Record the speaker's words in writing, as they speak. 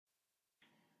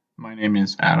My name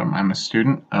is Adam. I'm a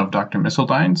student of Dr.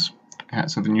 Misseldine's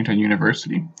at Southern Utah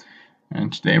University,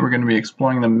 and today we're going to be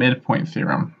exploring the midpoint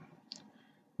theorem,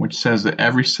 which says that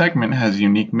every segment has a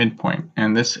unique midpoint,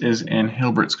 and this is in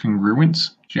Hilbert's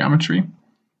congruence geometry,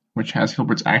 which has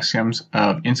Hilbert's axioms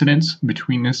of incidence,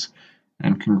 betweenness,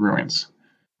 and congruence.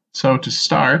 So to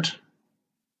start,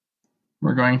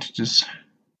 we're going to just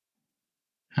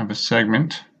have a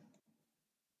segment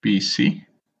BC.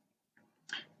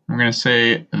 We're going to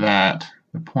say that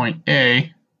the point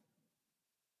A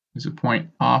is a point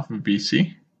off of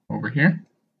BC over here.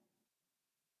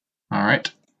 All right.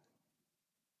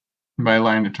 By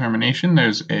line determination,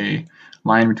 there's a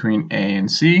line between A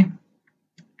and C,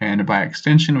 and by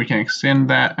extension, we can extend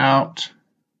that out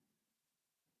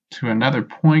to another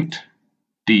point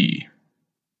D.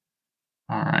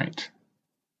 All right.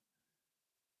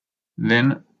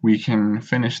 Then we can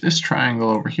finish this triangle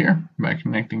over here by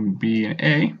connecting B and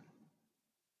A.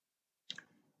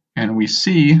 And we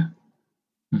see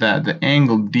that the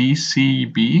angle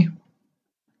DCB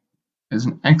is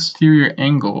an exterior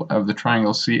angle of the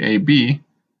triangle CAB,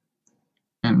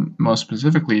 and most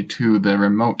specifically to the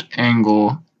remote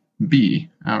angle B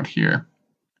out here.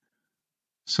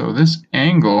 So this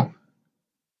angle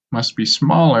must be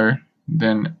smaller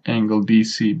than angle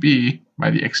DCB by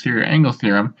the exterior angle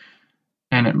theorem,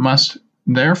 and it must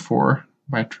therefore,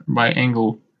 by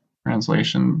angle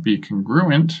translation, be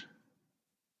congruent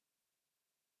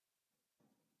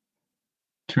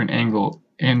to an angle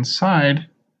inside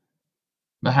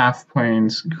the half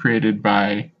planes created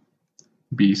by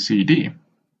BCD.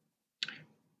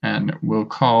 And we'll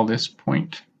call this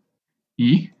point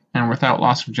E, and without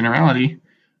loss of generality,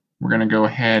 we're going to go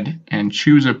ahead and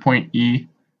choose a point E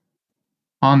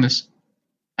on this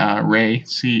ray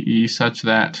CE such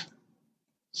that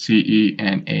CE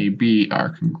and AB are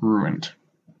congruent.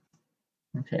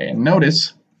 Okay, and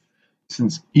notice,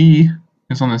 since E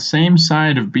is on the same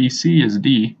side of BC as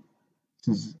D,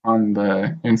 this is on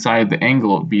the inside the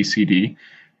angle of BCD,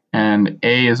 and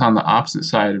A is on the opposite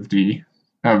side of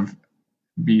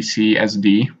BC as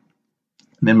D,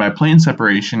 then by plane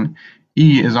separation,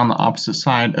 E is on the opposite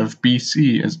side of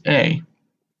BC as A.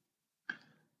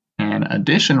 And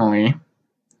additionally,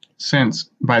 since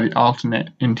by the alternate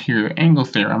interior angle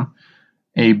theorem,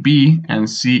 AB and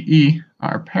CE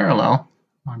are parallel,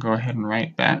 I'll go ahead and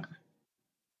write that.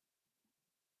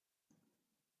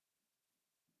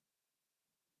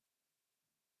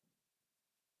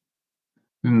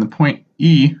 Then the point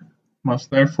E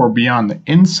must therefore be on the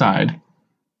inside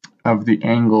of the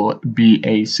angle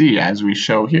BAC, as we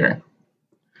show here.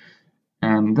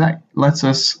 And that lets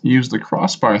us use the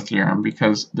crossbar theorem,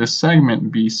 because this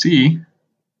segment BC,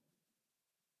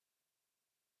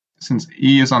 since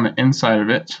E is on the inside of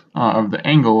it, of the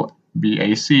angle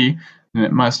BAC, then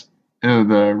it must,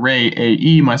 the ray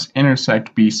AE must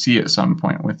intersect BC at some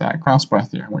point with that crossbar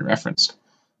theorem we referenced.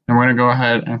 And we're going to go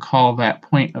ahead and call that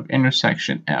point of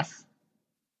intersection F.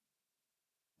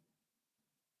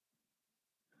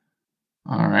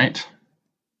 All right.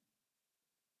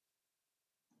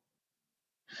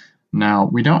 Now,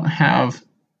 we don't have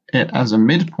it as a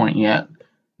midpoint yet,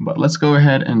 but let's go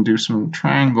ahead and do some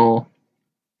triangle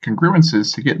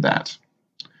congruences to get that.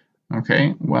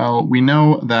 Okay, well, we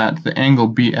know that the angle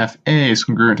BFA is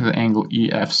congruent to the angle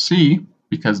EFC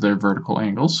because they're vertical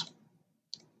angles.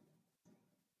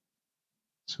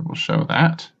 So we'll show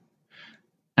that.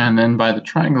 And then by the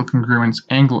triangle congruence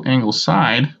angle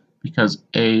side, because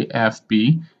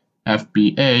AFB,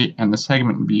 FBA, and the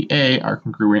segment BA are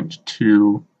congruent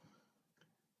to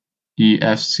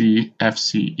EFC,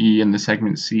 FCE, and the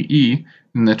segment CE,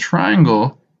 then the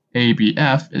triangle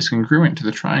ABF is congruent to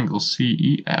the triangle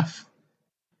CEF.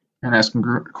 And as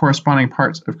corresponding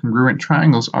parts of congruent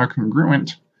triangles are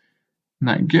congruent, and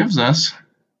that gives us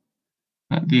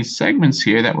that these segments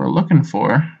here that we're looking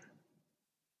for,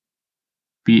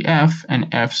 BF and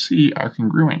FC, are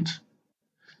congruent.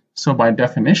 So by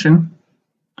definition,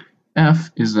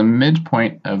 F is the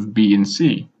midpoint of B and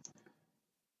C.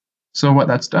 So what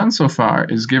that's done so far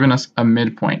is given us a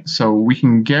midpoint. So we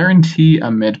can guarantee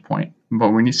a midpoint,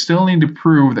 but we still need to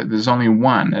prove that there's only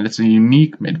one, that it's a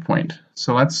unique midpoint.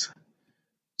 So let's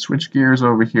switch gears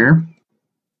over here.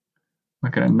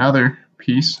 Look at another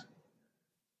piece.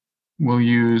 We'll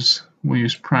use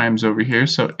primes over here.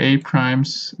 So A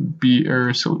primes, B,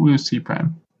 so we'll use C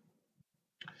prime.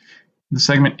 The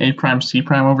segment A prime, C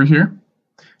prime over here.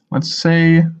 Let's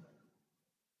say,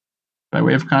 by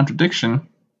way of contradiction,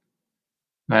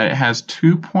 that it has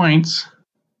 2 points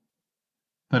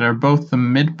that are both the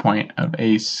midpoint of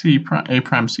A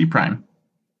prime, C prime.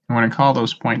 I'm going to call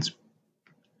those points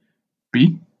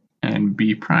B and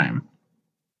B prime.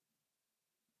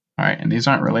 All right, and these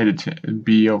aren't related to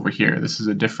B over here. This is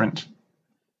a different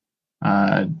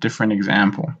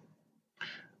example.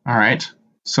 All right,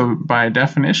 so by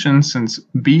definition, since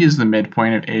B is the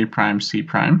midpoint of A prime C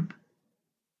prime,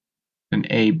 then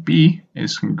AB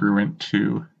is congruent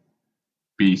to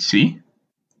BC.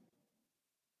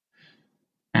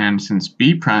 And since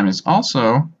B prime is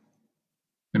also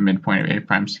the midpoint of A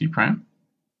prime C prime,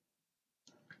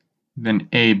 then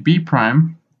AB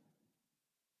prime,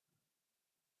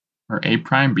 or A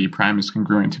prime B prime, is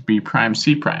congruent to B prime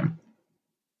C prime.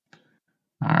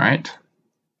 All right.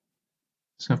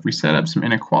 So if we set up some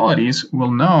inequalities,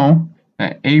 we'll know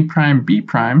that A prime B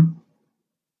prime,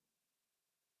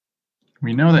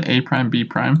 we know that A prime B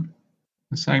prime,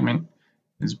 the segment,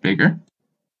 is bigger,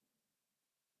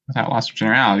 without loss of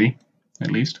generality,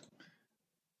 at least,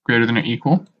 greater than or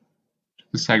equal to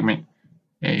the segment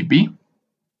AB,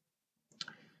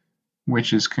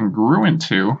 which is congruent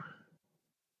to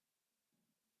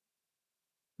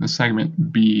the segment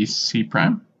BC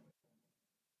prime,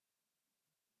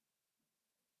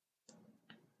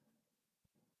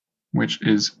 which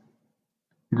is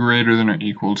greater than or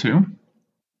equal to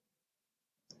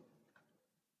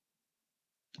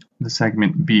the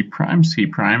segment B prime C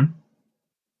prime,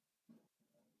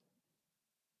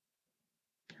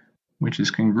 which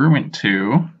is congruent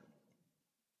to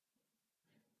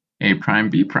A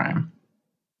prime B prime.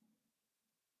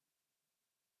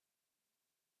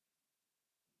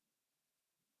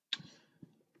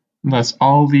 Thus,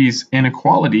 all these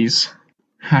inequalities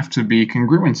have to be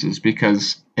congruences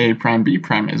because A prime B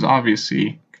prime is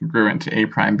obviously congruent to A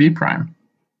prime B prime.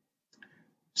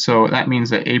 So that means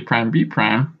that A prime B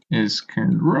prime is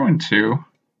congruent to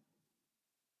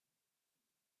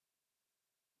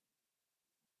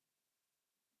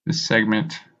the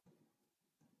segment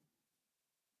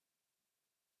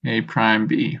A prime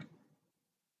B.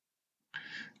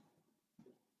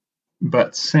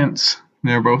 But since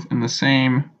they're both in the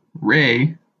same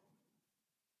ray,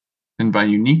 then by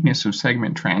uniqueness of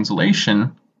segment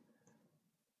translation,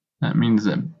 that means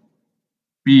that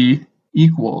B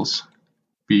equals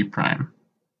B prime.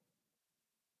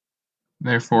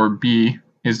 Therefore, B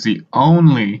is the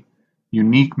only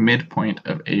unique midpoint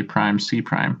of A prime C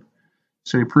prime.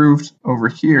 So we proved over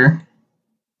here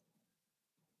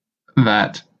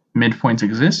that midpoints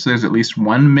exist. So there's at least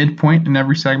one midpoint in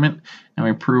every segment, and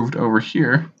we proved over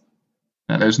here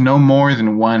that there's no more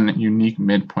than one unique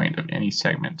midpoint of any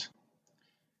segment.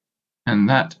 And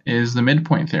that is the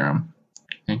midpoint theorem.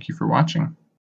 Thank you for watching.